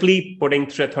 By simply putting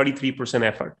 33%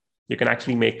 effort, you can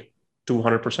actually make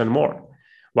 200% more.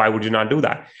 Why would you not do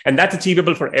that? And that's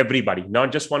achievable for everybody,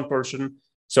 not just one person.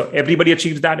 So everybody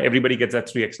achieves that, everybody gets that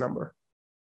 3x number.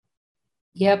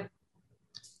 Yep.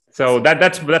 So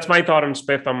that's my thought on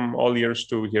spiff. I'm all ears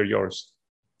to hear yours.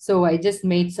 So I just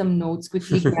made some notes,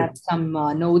 quickly grabbed some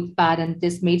notepad and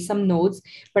just made some notes.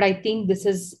 But I think this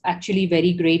is actually a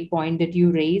very great point that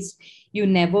you raised. You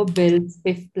never build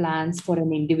spiff plans for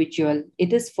an individual.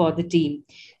 It is for the team.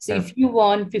 So if you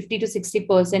want 50 to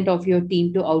 60% of your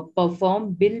team to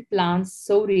outperform, build plans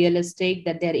so realistic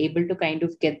that they're able to kind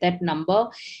of get that number.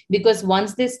 Because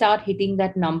once they start hitting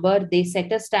that number, they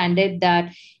set a standard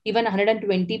that even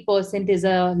 120% is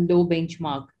a low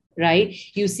benchmark. Right?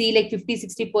 You see like 50,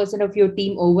 60% of your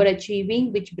team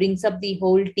overachieving, which brings up the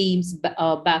whole team's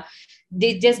back.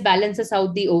 They just balances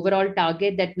out the overall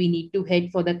target that we need to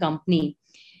hit for the company.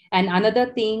 And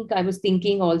another thing I was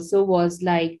thinking also was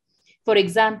like, for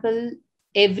example,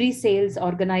 every sales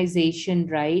organization,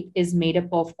 right, is made up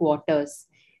of quarters,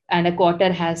 and a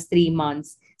quarter has 3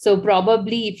 months. So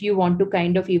probably if you want to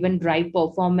kind of even drive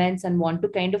performance and want to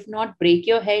kind of not break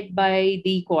your head by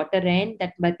the quarter end,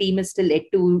 that my team is still yet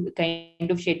to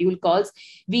kind of schedule calls.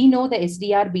 We know the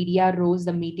SDR, BDR roles,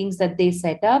 the meetings that they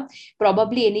set up,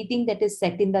 probably anything that is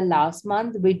set in the last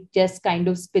month will just kind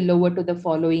of spill over to the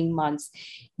following months.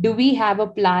 Do we have a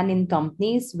plan in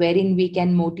companies wherein we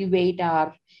can motivate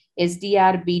our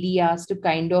SDR, BDRs to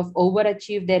kind of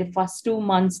overachieve their first 2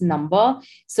 months number?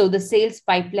 So the sales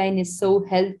pipeline is so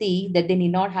healthy that they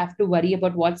need not have to worry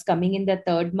about what's coming in the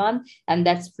third month, and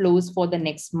that flows for the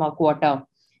next quarter.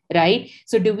 Right.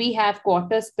 So do we have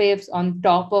quarter spiffs on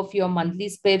top of your monthly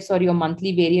spiffs or your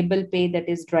monthly variable pay that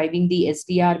is driving the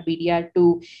SDR, BDR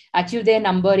to achieve their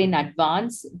number in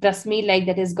advance? Trust me, like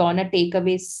that is gonna take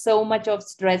away so much of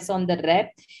stress on the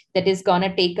rep, that is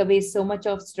gonna take away so much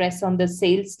of stress on the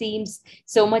sales teams,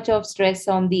 so much of stress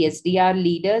on the SDR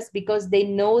leaders, because they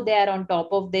know they are on top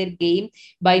of their game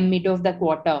by mid of the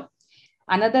quarter.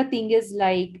 Another thing is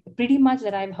like pretty much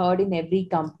that I've heard in every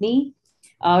company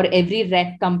or every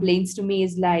rep complains to me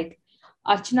is like,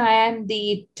 Archana,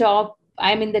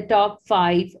 I'm in the top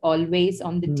 5 always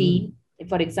on the team.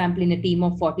 For example, in a team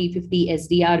of 40, 50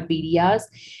 SDR, BDRs.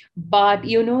 But,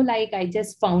 like I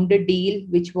just found a deal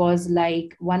which was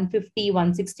like 150,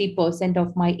 160%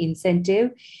 of my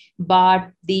incentive. But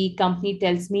the company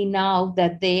tells me now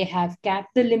that they have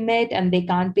capped the limit and they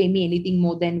can't pay me anything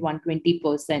more than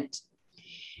 120%.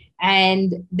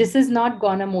 And this is not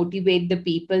gonna motivate the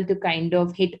people to kind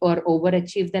of hit or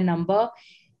overachieve the number.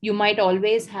 You might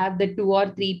always have the 2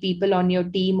 or 3 people on your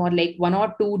team, or like 1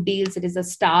 or 2 deals. It is a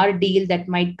star deal that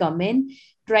might come in.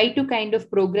 Try to kind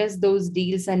of progress those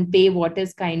deals and pay what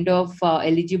is kind of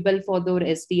eligible for those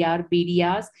SDR,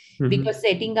 BDRs, because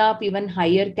setting up even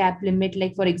higher cap limit,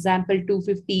 like for example,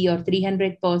 250 or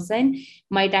 300%,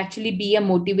 might actually be a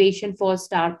motivation for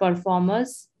star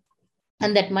performers,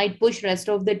 and that might push rest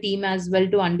of the team as well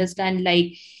to understand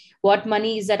like what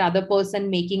money is that other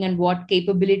person making and what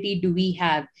capability do we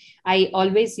have. I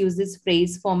always use this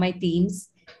phrase for my teams: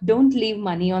 don't leave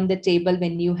money on the table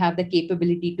when you have the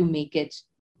capability to make it.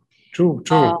 True.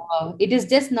 It is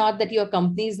just not that your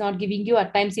company is not giving you.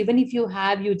 At times, even if you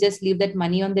have, you just leave that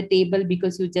money on the table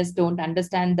because you just don't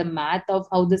understand the math of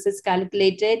how this is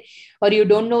calculated, or you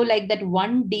don't know like that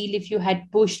one deal, if you had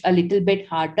pushed a little bit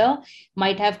harder,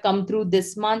 might have come through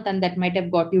this month and that might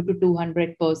have got you to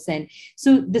 200%.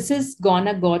 So this is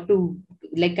gonna go to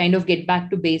like kind of get back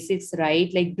to basics,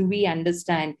 right? Like, do we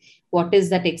understand what is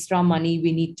that extra money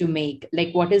we need to make?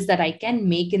 Like, what is that I can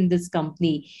make in this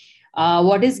company?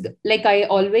 What is like I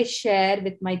always share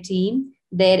with my team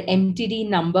their MTD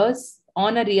numbers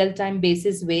on a real time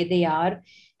basis where they are,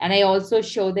 and I also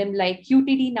show them like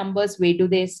QTD numbers, where do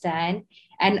they stand,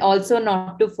 and also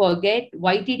not to forget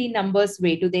YTD numbers,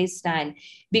 where do they stand,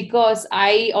 because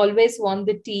I always want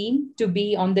the team to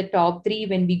be on the top 3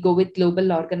 when we go with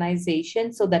global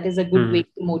organizations. So that is a good way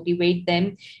to motivate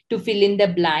them to fill in the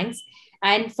blanks.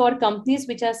 And for companies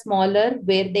which are smaller,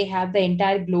 where they have the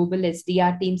entire global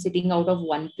SDR team sitting out of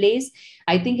one place,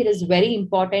 I think it is very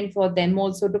important for them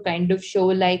also to kind of show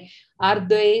like, are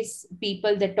these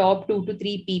people, the top 2 to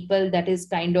 3 people that is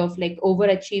kind of like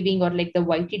overachieving, or like the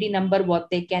YTD number, what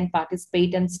they can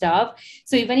participate and stuff.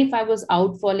 So even if I was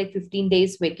out for like 15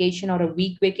 days vacation or a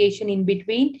week vacation in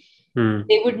between,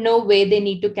 they would know where they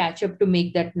need to catch up to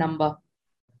make that number.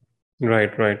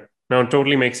 Right. Now,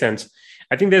 totally makes sense.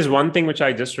 I think there's one thing which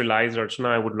I just realized, Archana,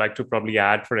 I would like to probably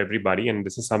add for everybody. And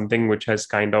this is something which has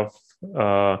kind of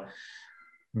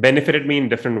benefited me in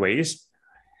different ways.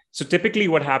 So typically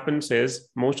what happens is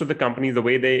most of the companies, the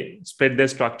way they split their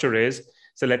structure is,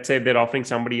 so let's say they're offering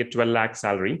somebody a 12 lakh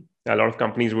salary. A lot of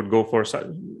companies would go for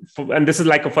and this is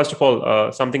like, first of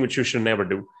all, something which you should never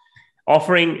do.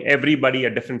 Offering everybody a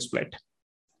different split.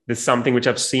 This is something which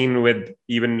I've seen with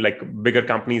even like bigger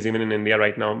companies, even in India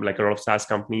right now, like a lot of SaaS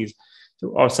companies,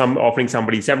 or some offering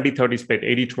somebody 70-30 split,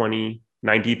 80-20,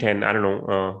 90-10, I don't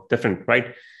know, different,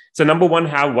 right? So number one,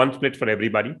 have one split for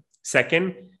everybody.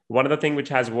 Second, one other thing which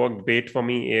has worked great for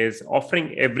me is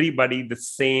offering everybody the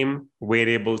same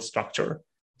variable structure.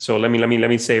 So let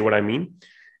me say what I mean.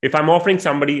 If I'm offering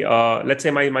somebody, let's say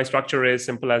my structure is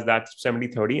simple as that,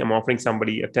 70-30. I'm offering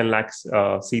somebody a 10 lakhs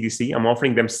CDC. I'm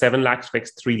offering them 7 lakhs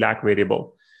fixed, 3 lakh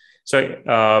variable.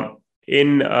 So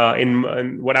in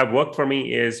what I've worked for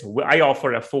me is I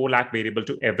offer a 4 lakh variable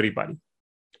to everybody,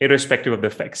 irrespective of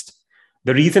the fixed.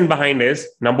 The reason behind is,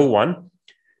 number one,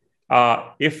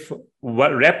 if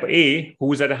rep A,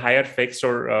 who's at a higher fixed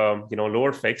or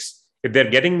lower fixed, if they're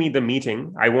getting me the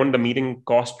meeting, I want the meeting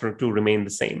cost to remain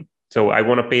the same. So I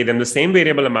want to pay them the same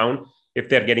variable amount if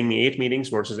they're getting me 8 meetings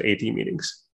versus 80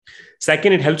 meetings.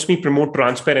 Second, it helps me promote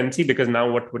transparency, because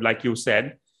now like you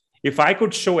said, if I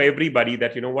could show everybody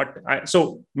that,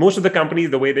 so most of the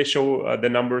companies, the way they show the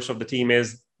numbers of the team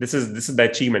is this is the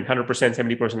achievement, 100%,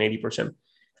 70%, 80%.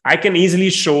 I can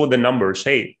easily show the numbers.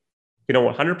 Hey,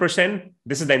 100%,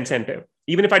 this is the incentive.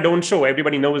 Even if I don't show,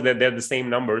 everybody knows that they're the same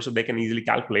numbers, so they can easily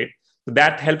calculate. So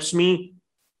that helps me,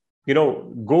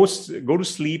 go to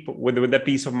sleep with that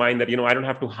peace of mind that, I don't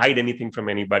have to hide anything from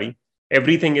anybody.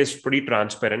 Everything is pretty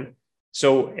transparent.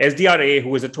 So SDRA,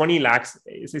 who is a 20 lakhs,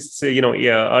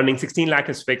 earning 16 lakh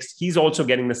is fixed. He's also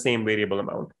getting the same variable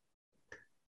amount,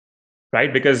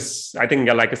 right? Because I think,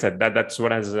 like I said, that's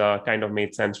what has kind of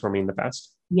made sense for me in the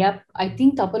past. Yep. I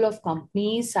think a couple of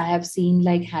companies I have seen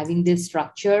like having this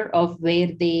structure of where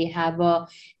they have a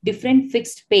different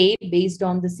fixed pay based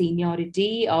on the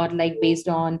seniority, or like based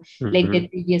on like their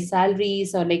previous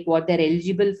salaries, or like what they're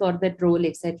eligible for that role,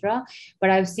 etc. But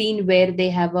I've seen where they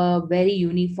have a very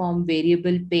uniform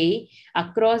variable pay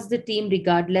across the team,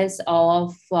 regardless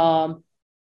of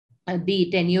the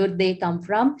tenure they come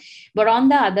from. But on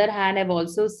the other hand, I've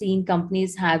also seen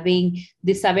companies having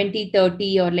the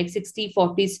 70-30 or like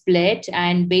 60-40 split,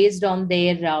 and based on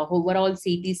their overall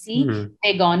CTC,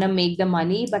 they're gonna make the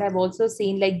money. But I've also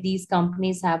seen like these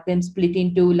companies have them split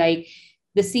into like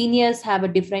the seniors have a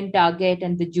different target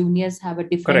and the juniors have a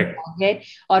different target,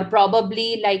 or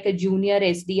probably like a junior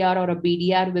SDR or a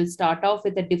BDR will start off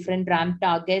with a different ramp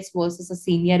targets versus a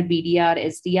senior BDR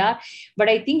SDR. But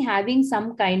I think having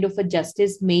some kind of a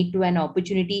justice made to an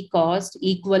opportunity cost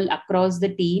equal across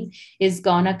the team is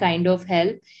gonna kind of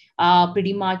help.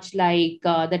 Pretty much like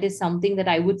that is something that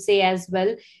I would say as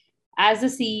well. As a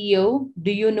CEO, do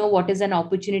you know what is an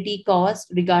opportunity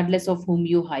cost regardless of whom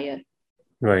you hire?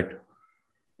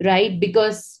 Right?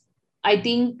 Because I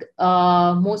think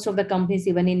most of the companies,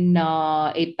 even in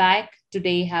APAC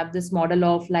today, have this model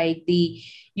of like the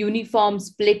uniform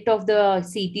split of the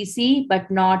CTC,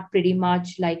 but not pretty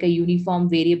much like a uniform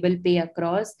variable pay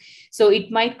across. So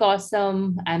it might cause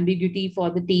some ambiguity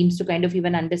for the teams to kind of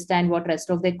even understand what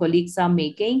rest of their colleagues are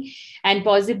making. And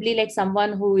possibly like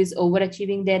someone who is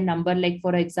overachieving their number, like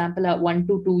for example, a 1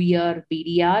 to 2 year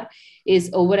BDR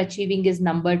is overachieving his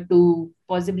number to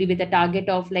possibly with a target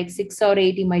of like 6 or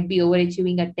 8, he might be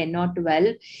overachieving at 10 or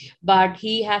 12, but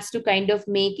he has to kind of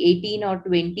make 18 or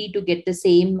 20 to get the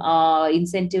same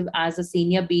incentive as a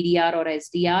senior BDR or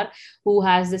SDR who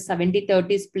has the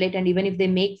 70-30 split. And even if they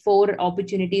make 4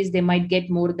 opportunities, they might get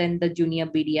more than the junior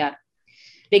BDR.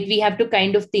 Like we have to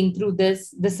kind of think through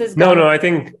this. This is I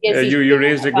think you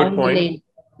raised a good point,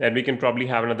 and we can probably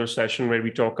have another session where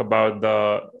we talk about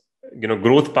the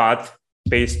growth path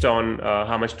based on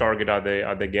how much target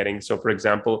are they getting. So for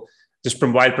example, just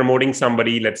while promoting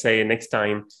somebody, let's say next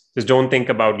time, just don't think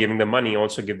about giving them money,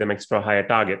 also give them extra higher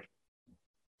target.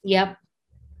 Yep.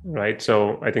 Right.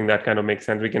 So I think that kind of makes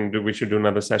sense. We should do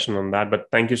another session on that. But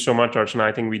thank you so much, Archana.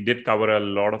 I think we did cover a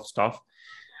lot of stuff.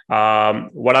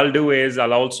 What I'll do is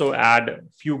I'll also add a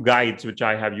few guides which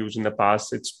I have used in the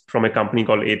past. It's from a company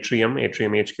called Atrium,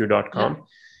 atriumhq.com.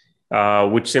 Yeah.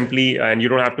 Which simply, and you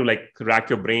don't have to like rack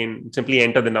your brain, simply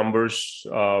enter the numbers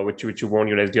which you want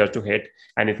your SDRs to hit,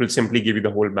 and it will simply give you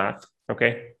the whole math.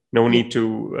 Okay. No need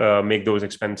to make those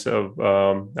expensive.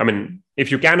 I mean,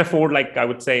 if you can afford, like I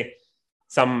would say,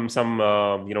 some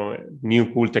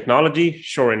new cool technology,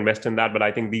 sure, invest in that. But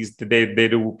I think they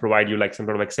do provide you like some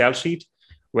sort of Excel sheet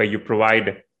where you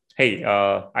provide, hey,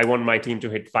 I want my team to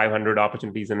hit 500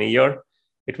 opportunities in a year.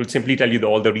 It will simply tell you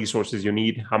all the resources you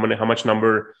need, how much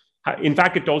number. In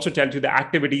fact, it also tells you the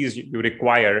activities you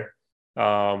require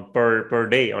per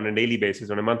day, on a daily basis,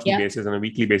 on a monthly basis, on a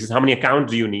weekly basis. How many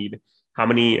accounts do you need? How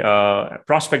many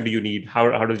prospect do you need?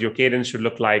 How does your cadence should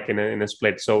look like in a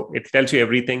split? So it tells you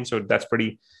everything. So that's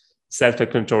pretty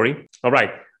self-explanatory. All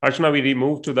right, Archana, we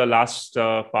move to the last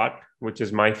part, which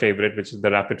is my favorite, which is the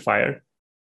rapid fire.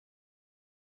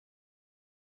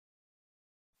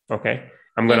 Okay,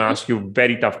 I'm going to ask you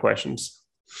very tough questions.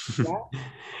 Yeah.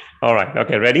 All right.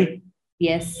 Okay. Ready?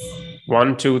 Yes.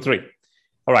 1, 2, 3.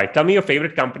 All right. Tell me your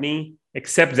favorite company,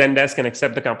 except Zendesk and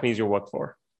except the companies you work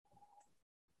for.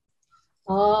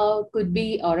 Could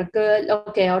be Oracle.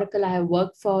 Okay, Oracle I have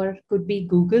worked for. Could be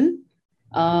Google,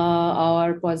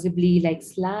 or possibly like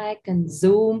Slack and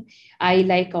Zoom. I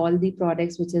like all the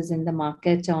products which is in the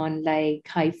market on like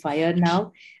high fire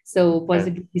now. So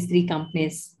possibly these 3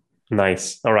 companies.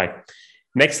 Nice. All right.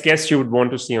 Next guest you would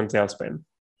want to see on Salespan.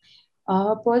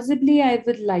 Possibly, I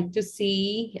would like to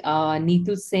see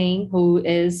Neetu Singh, who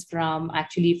is from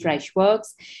actually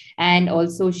Freshworks, and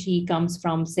also she comes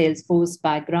from Salesforce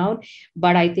background.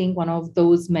 But I think one of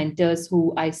those mentors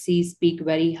who I see speak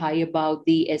very high about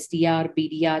the SDR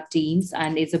BDR teams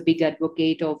and is a big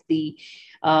advocate of the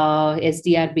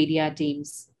SDR BDR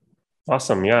teams.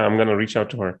 Awesome. Yeah, I'm going to reach out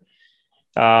to her.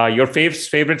 Your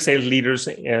favorite sales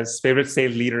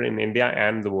leader in India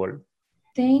and the world?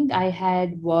 Think I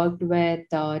had worked with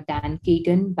Dan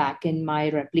Kagan back in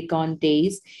my Replicon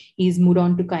days. He's moved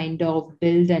on to kind of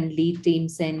build and lead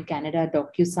teams in Canada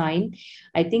DocuSign.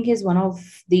 I think he's one of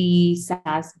the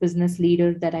SaaS business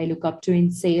leaders that I look up to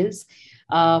in sales.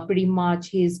 Pretty much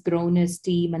he's grown his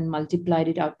team and multiplied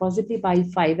it out possibly by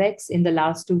 5x in the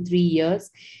last 2-3 years.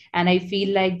 And I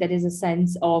feel like there is a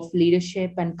sense of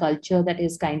leadership and culture that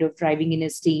is kind of driving in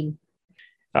his team.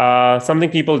 Something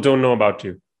people don't know about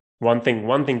you. One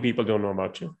thing people don't know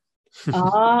about you.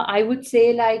 I would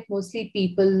say like mostly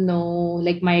people know,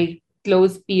 like my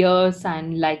close peers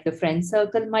and like the friend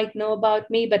circle might know about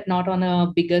me, but not on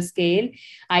a bigger scale.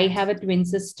 I have a twin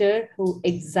sister who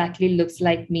exactly looks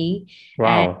like me.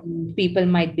 Wow. And people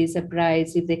might be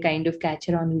surprised if they kind of catch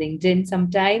her on LinkedIn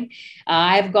sometime.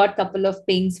 I've got a couple of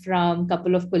pings from a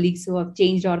couple of colleagues who have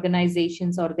changed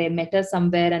organizations or they met her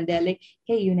somewhere and they're like,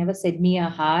 hey, you never said me a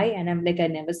hi. And I'm like, I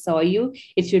never saw you.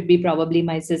 It should be probably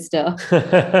my sister.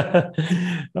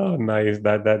 Oh, nice.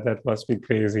 That must be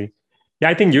crazy. Yeah,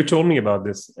 I think you told me about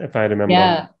this, if I remember.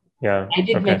 Yeah, I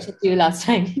did mention to you last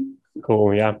time.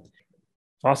 Cool. Yeah.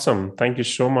 Awesome. Thank you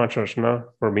so much, Rachna,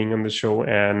 for being on the show.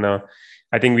 And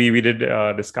I think we did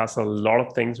discuss a lot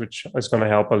of things, which is going to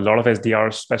help a lot of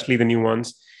SDRs, especially the new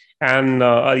ones, and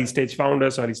early stage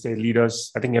founders, early stage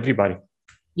leaders. I think everybody.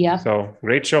 Yeah. So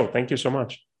great show. Thank you so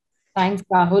much. Thanks,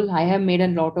 Rahul. I have made a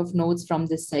lot of notes from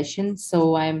this session,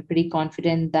 so I'm pretty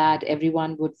confident that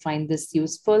everyone would find this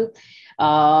useful,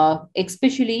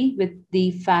 especially with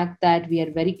the fact that we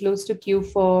are very close to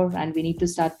Q4 and we need to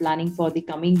start planning for the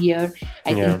coming year.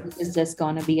 I think this is just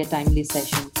going to be a timely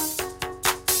session.